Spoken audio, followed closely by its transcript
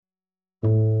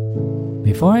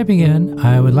Before I begin,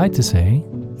 I would like to say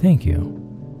thank you.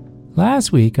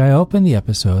 Last week, I opened the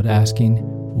episode asking,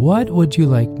 what would you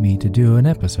like me to do an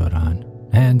episode on?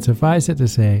 And suffice it to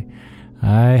say,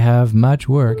 I have much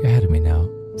work ahead of me now,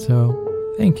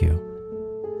 so thank you.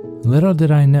 Little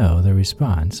did I know the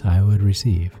response I would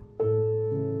receive.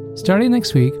 Starting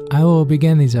next week, I will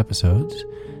begin these episodes,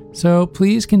 so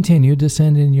please continue to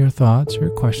send in your thoughts or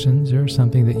questions or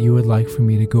something that you would like for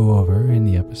me to go over in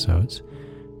the episodes.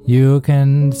 You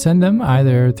can send them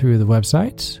either through the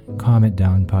website,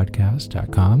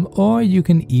 calmitdownpodcast.com, or you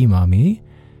can email me,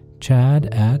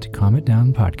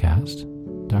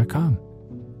 chad@calmitdownpodcast.com.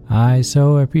 I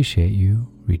so appreciate you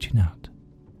reaching out.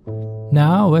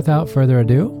 Now, without further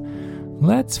ado,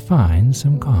 let's find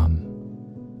some calm.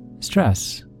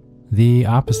 Stress, the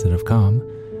opposite of calm,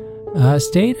 a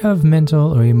state of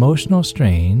mental or emotional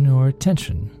strain or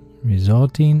tension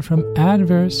resulting from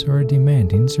adverse or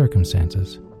demanding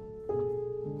circumstances.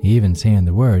 Even saying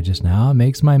the word just now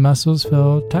makes my muscles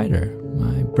feel tighter,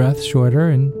 my breath shorter,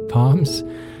 and palms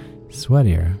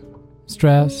sweatier.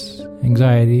 Stress,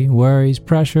 anxiety, worries,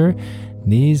 pressure,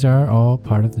 these are all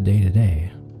part of the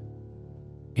day-to-day.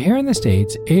 Here in the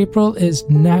States, April is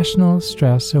National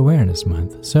Stress Awareness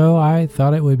Month, so I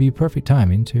thought it would be perfect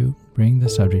timing to bring the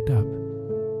subject up.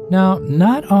 Now,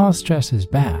 not all stress is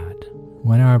bad.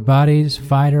 When our body's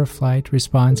fight or flight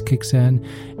response kicks in,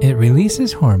 it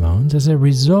releases hormones as a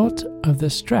result of the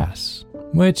stress,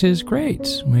 which is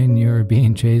great when you're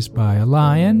being chased by a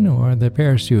lion or the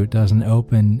parachute doesn't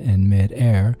open in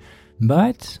mid-air.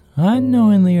 But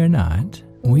unknowingly or not,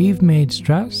 we've made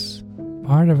stress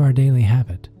part of our daily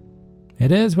habit.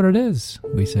 It is what it is,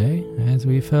 we say, as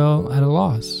we feel at a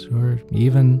loss or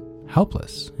even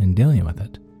helpless in dealing with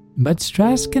it. But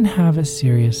stress can have a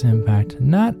serious impact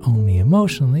not only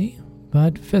emotionally,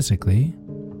 but physically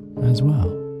as well.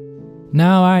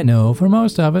 Now I know for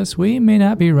most of us, we may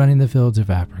not be running the fields of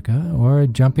Africa or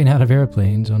jumping out of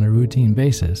airplanes on a routine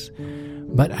basis,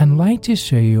 but I'd like to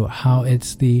show you how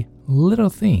it's the little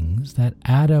things that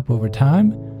add up over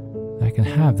time that can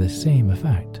have the same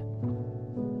effect.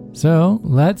 So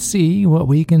let's see what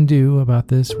we can do about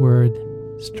this word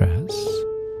stress.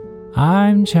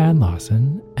 I'm Chad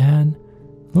Lawson, and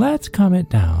let's calm it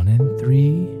down in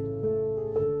 3,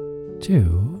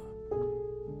 2,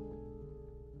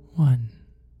 1.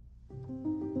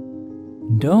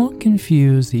 Don't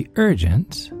confuse the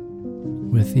urgent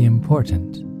with the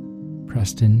important.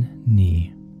 Preston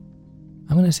Nee.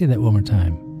 I'm going to say that one more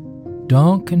time.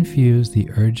 Don't confuse the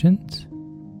urgent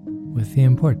with the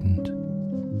important.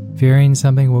 Fearing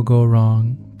something will go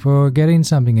wrong, forgetting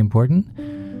something important.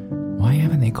 Why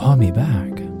haven't they called me back?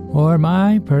 Or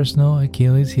my personal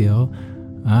Achilles heel,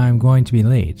 I'm going to be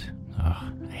late.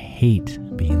 I hate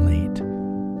being late.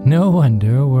 No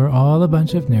wonder we're all a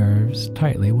bunch of nerves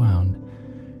tightly wound.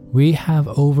 We have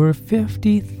over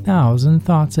 50,000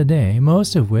 thoughts a day,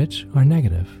 most of which are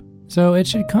negative. So it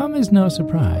should come as no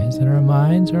surprise that our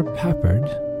minds are peppered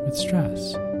with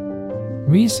stress.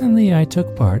 Recently, I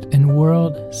took part in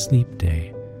World Sleep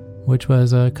Day, which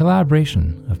was a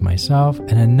collaboration of myself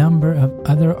and a number of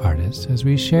other artists as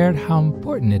we shared how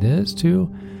important it is to,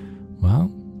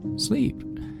 sleep.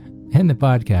 In the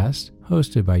podcast,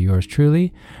 hosted by yours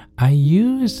truly, I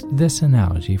used this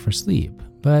analogy for sleep,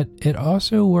 but it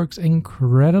also works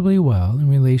incredibly well in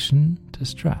relation to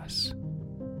stress.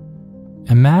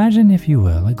 Imagine, if you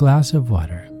will, a glass of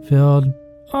water filled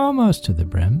almost to the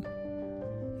brim.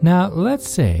 Now, let's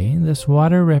say this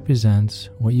water represents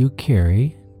what you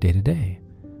carry day to day.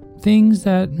 Things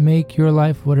that make your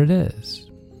life what it is.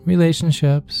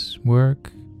 Relationships,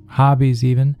 work, hobbies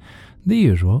even, the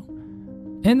usual.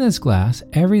 In this glass,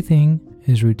 everything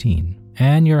is routine,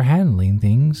 and you're handling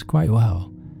things quite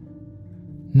well.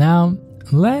 Now,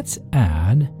 let's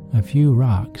add a few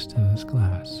rocks to this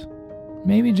glass.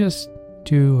 Maybe just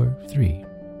 2 or 3.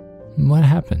 What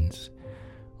happens?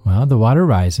 Well, the water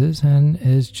rises and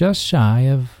is just shy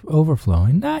of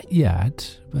overflowing. Not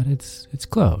yet, but it's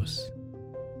close.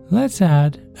 Let's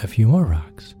add a few more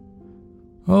rocks.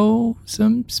 Oh,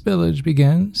 some spillage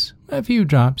begins. A few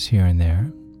drops here and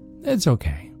there. It's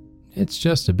okay. It's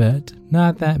just a bit.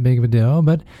 Not that big of a deal,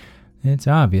 but it's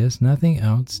obvious nothing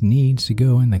else needs to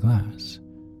go in the glass.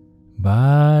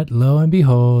 But lo and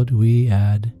behold, we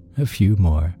add a few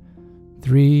more.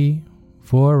 3,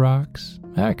 4 rocks.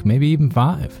 Heck, maybe even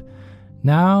 5.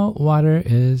 Now water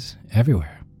is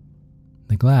everywhere.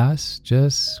 The glass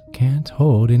just can't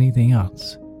hold anything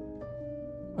else.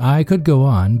 I could go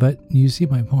on, but you see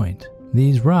my point.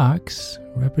 These rocks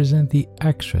represent the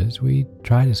extras we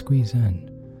try to squeeze in.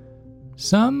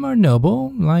 Some are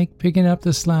noble, like picking up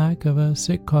the slack of a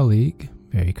sick colleague,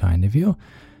 very kind of you.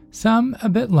 Some a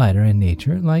bit lighter in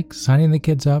nature, like signing the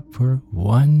kids up for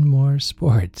one more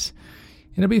sport.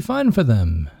 It'll be fun for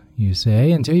them, you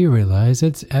say, until you realize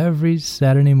it's every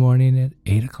Saturday morning at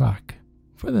 8 o'clock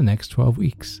for the next 12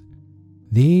 weeks.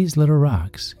 These little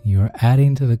rocks you're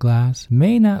adding to the glass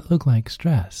may not look like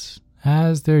stress,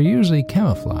 as they're usually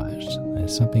camouflaged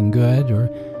as something good or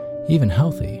even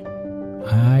healthy.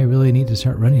 I really need to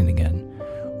start running again.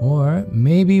 Or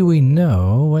maybe we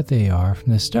know what they are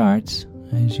from the start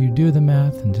as you do the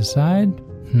math and decide,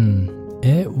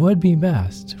 it would be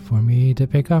best for me to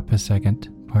pick up a second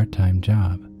part-time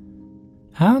job.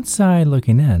 Outside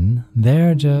looking in,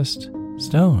 they're just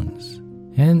stones.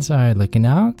 Inside looking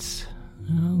out,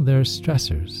 well, they're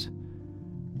stressors.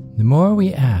 The more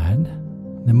we add,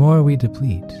 the more we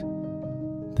deplete.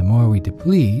 The more we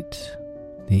deplete,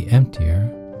 the emptier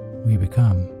we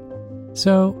become.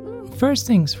 So, first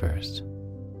things first,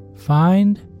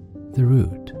 find the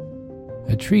root.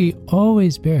 A tree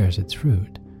always bears its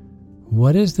fruit.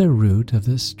 What is the root of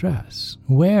this stress?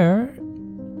 Where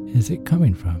is it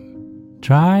coming from?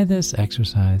 Try this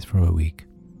exercise for a week.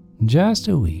 Just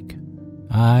a week.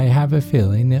 I have a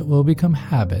feeling it will become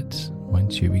habit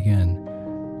once you begin.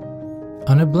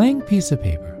 On a blank piece of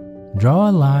paper, draw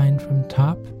a line from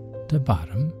top to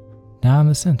bottom down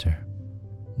the center.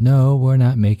 No, we're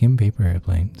not making paper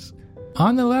airplanes.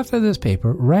 On the left of this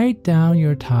paper, write down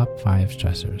your top 5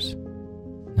 stressors.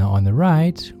 Now on the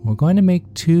right, we're going to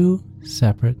make 2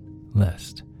 separate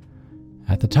lists.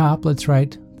 At the top, let's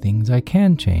write things I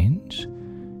can change.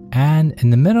 And in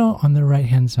the middle on the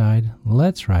right-hand side,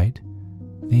 let's write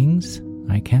things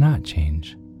I cannot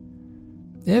change.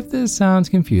 If this sounds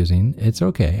confusing, it's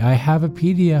okay. I have a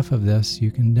PDF of this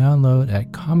you can download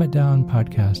at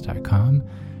calmitdownpodcast.com.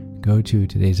 Go to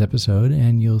today's episode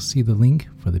and you'll see the link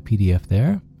for the PDF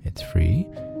there. It's free.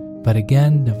 But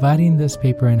again, dividing this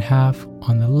paper in half,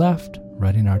 on the left,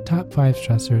 writing our top 5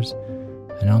 stressors,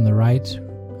 and on the right,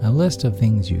 a list of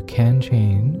things you can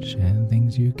change and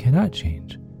things you cannot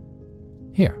change.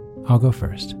 Here, I'll go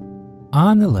first.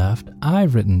 On the left,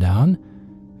 I've written down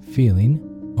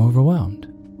feeling overwhelmed.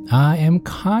 I am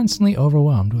constantly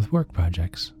overwhelmed with work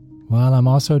projects, while I'm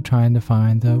also trying to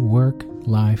find the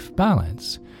work-life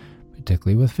balance,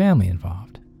 particularly with family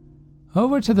involved.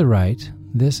 Over to the right,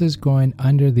 this is going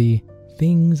under the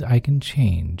things I can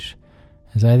change,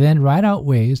 as I then write out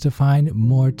ways to find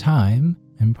more time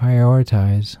and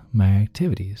prioritize my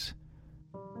activities.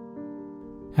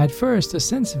 At first, a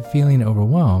sense of feeling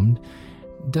overwhelmed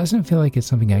doesn't feel like it's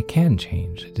something I can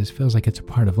change. It just feels like it's a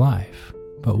part of life.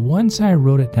 But once I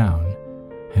wrote it down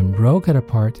and broke it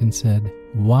apart and said,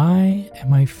 why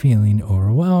am I feeling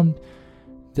overwhelmed?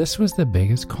 This was the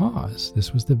biggest cause.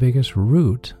 This was the biggest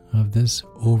root of this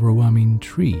overwhelming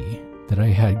tree that I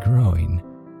had growing.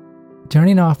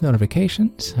 Turning off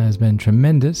notifications has been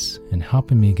tremendous in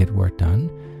helping me get work done.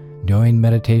 Doing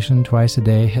meditation twice a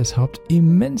day has helped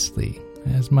immensely,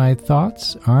 as my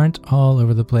thoughts aren't all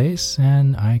over the place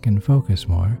and I can focus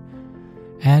more.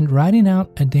 And writing out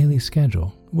a daily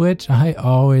schedule, which I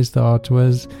always thought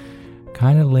was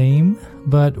kind of lame,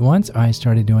 but once I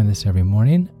started doing this every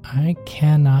morning, I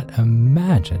cannot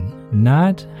imagine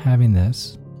not having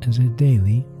this as a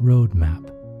daily roadmap.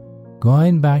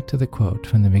 Going back to the quote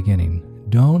from the beginning,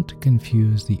 don't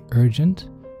confuse the urgent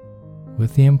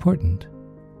with the important.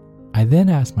 I then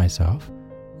ask myself,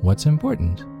 what's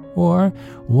important? Or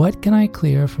what can I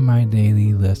clear from my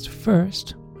daily list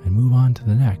first and move on to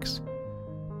the next?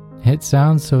 It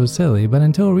sounds so silly, but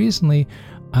until recently,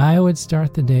 I would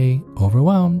start the day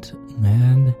overwhelmed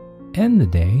and end the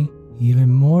day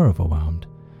even more overwhelmed,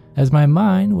 as my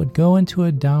mind would go into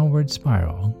a downward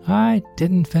spiral. I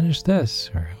didn't finish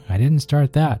this, or I didn't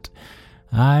start that.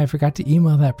 I forgot to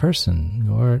email that person,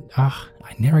 or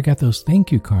I never got those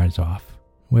thank you cards off,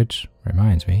 which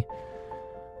reminds me.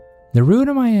 The root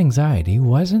of my anxiety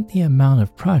wasn't the amount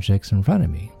of projects in front of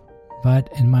me,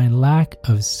 but in my lack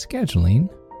of scheduling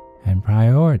and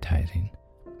prioritizing.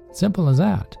 Simple as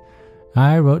that.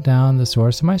 I wrote down the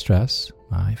source of my stress.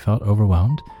 I felt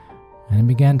overwhelmed and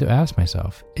began to ask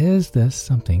myself, is this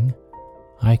something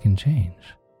I can change?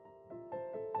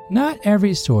 Not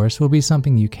every source will be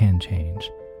something you can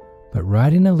change, but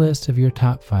writing a list of your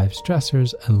top 5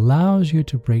 stressors allows you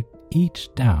to break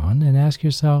each down and ask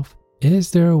yourself,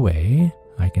 is there a way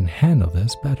I can handle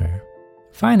this better?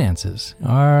 Finances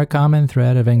are a common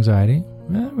thread of anxiety,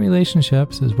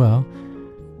 relationships as well.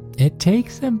 It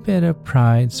takes a bit of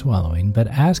pride swallowing, but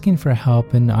asking for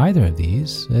help in either of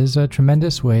these is a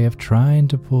tremendous way of trying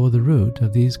to pull the root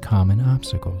of these common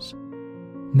obstacles.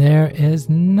 There is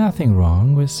nothing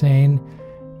wrong with saying,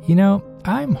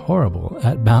 I'm horrible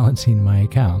at balancing my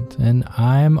account, and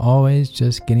I'm always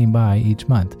just getting by each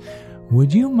month.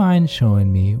 Would you mind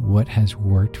showing me what has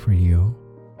worked for you?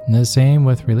 And the same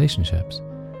with relationships.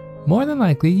 More than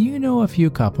likely, you know a few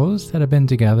couples that have been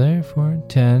together for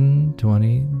 10,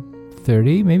 20,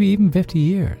 30, maybe even 50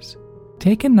 years.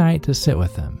 Take a night to sit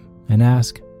with them and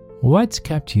ask, what's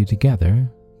kept you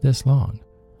together this long?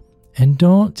 And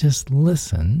don't just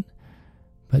listen,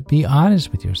 but be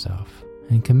honest with yourself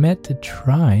and commit to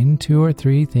trying 2 or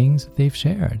 3 things that they've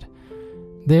shared.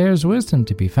 There's wisdom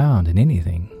to be found in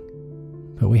anything,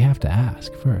 but we have to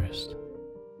ask first.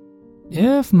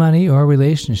 If money or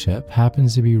relationship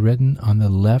happens to be written on the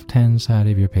left-hand side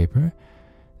of your paper,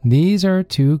 these are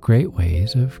 2 great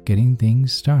ways of getting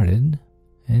things started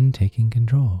and taking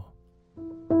control.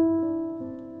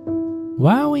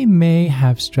 While we may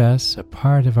have stress a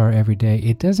part of our everyday,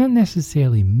 it doesn't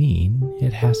necessarily mean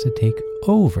it has to take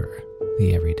over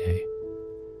the everyday.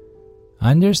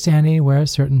 Understanding where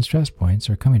certain stress points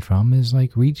are coming from is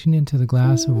like reaching into the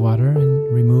glass of water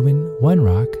and removing 1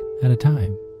 rock at a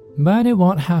time. But it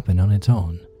won't happen on its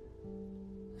own.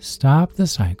 Stop the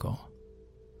cycle.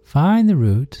 Find the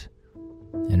root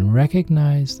and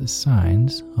recognize the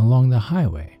signs along the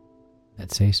highway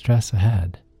that say stress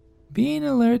ahead. Being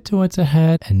alert to what's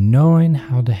ahead and knowing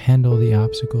how to handle the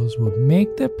obstacles will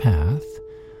make the path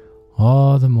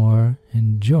all the more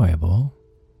enjoyable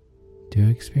to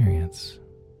experience.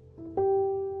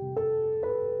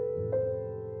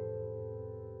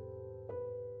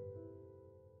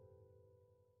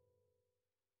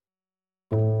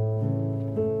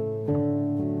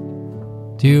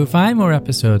 To find more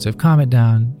episodes of Calm It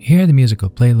Down, hear the musical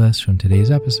playlist from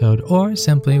today's episode, or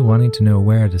simply wanting to know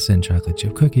where to send chocolate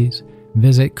chip cookies,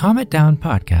 visit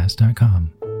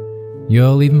calmitdownpodcast.com.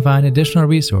 You'll even find additional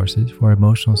resources for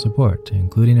emotional support,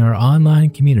 including our online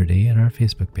community and our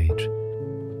Facebook page.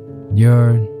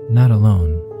 You're not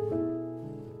alone.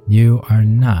 You are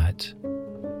not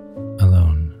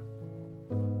alone.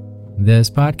 This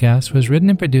podcast was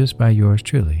written and produced by yours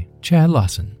truly, Chad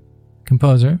Lawson,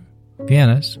 composer,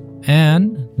 pianist,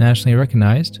 and nationally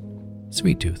recognized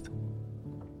Sweet Tooth.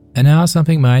 And now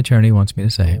something my attorney wants me to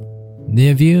say.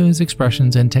 The views,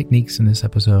 expressions, and techniques in this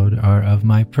episode are of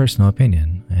my personal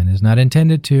opinion and is not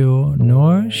intended to,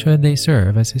 nor should they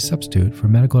serve as a substitute for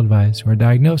medical advice or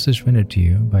diagnosis rendered to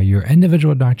you by your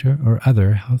individual doctor or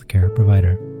other healthcare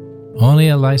provider. Only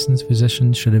a licensed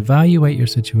physician should evaluate your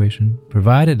situation,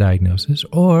 provide a diagnosis,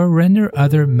 or render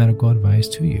other medical advice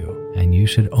to you, and you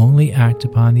should only act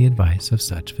upon the advice of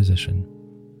such physician.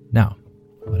 Now,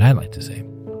 what I'd like to say.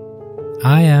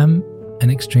 I am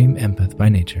an extreme empath by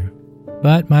nature,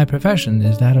 but my profession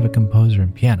is that of a composer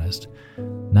and pianist,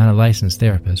 not a licensed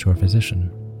therapist or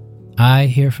physician. I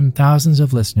hear from thousands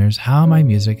of listeners how my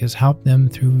music has helped them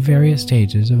through various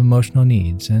stages of emotional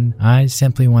needs, and I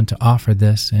simply want to offer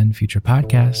this and future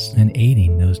podcasts in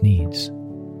aiding those needs.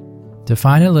 To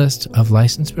find a list of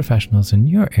licensed professionals in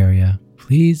your area,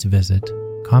 please visit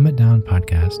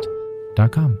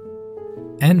calmitdownpodcast.com.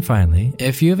 And finally,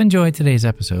 if you've enjoyed today's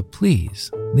episode,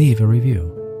 please leave a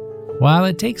review. While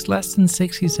it takes less than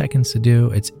 60 seconds to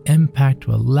do, its impact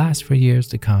will last for years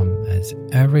to come, as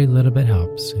every little bit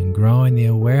helps in growing the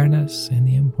awareness and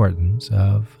the importance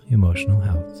of emotional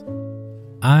health.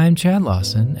 I'm Chad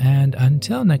Lawson, and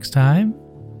until next time,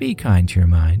 be kind to your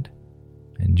mind,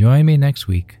 and join me next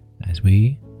week as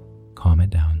we calm it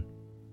down.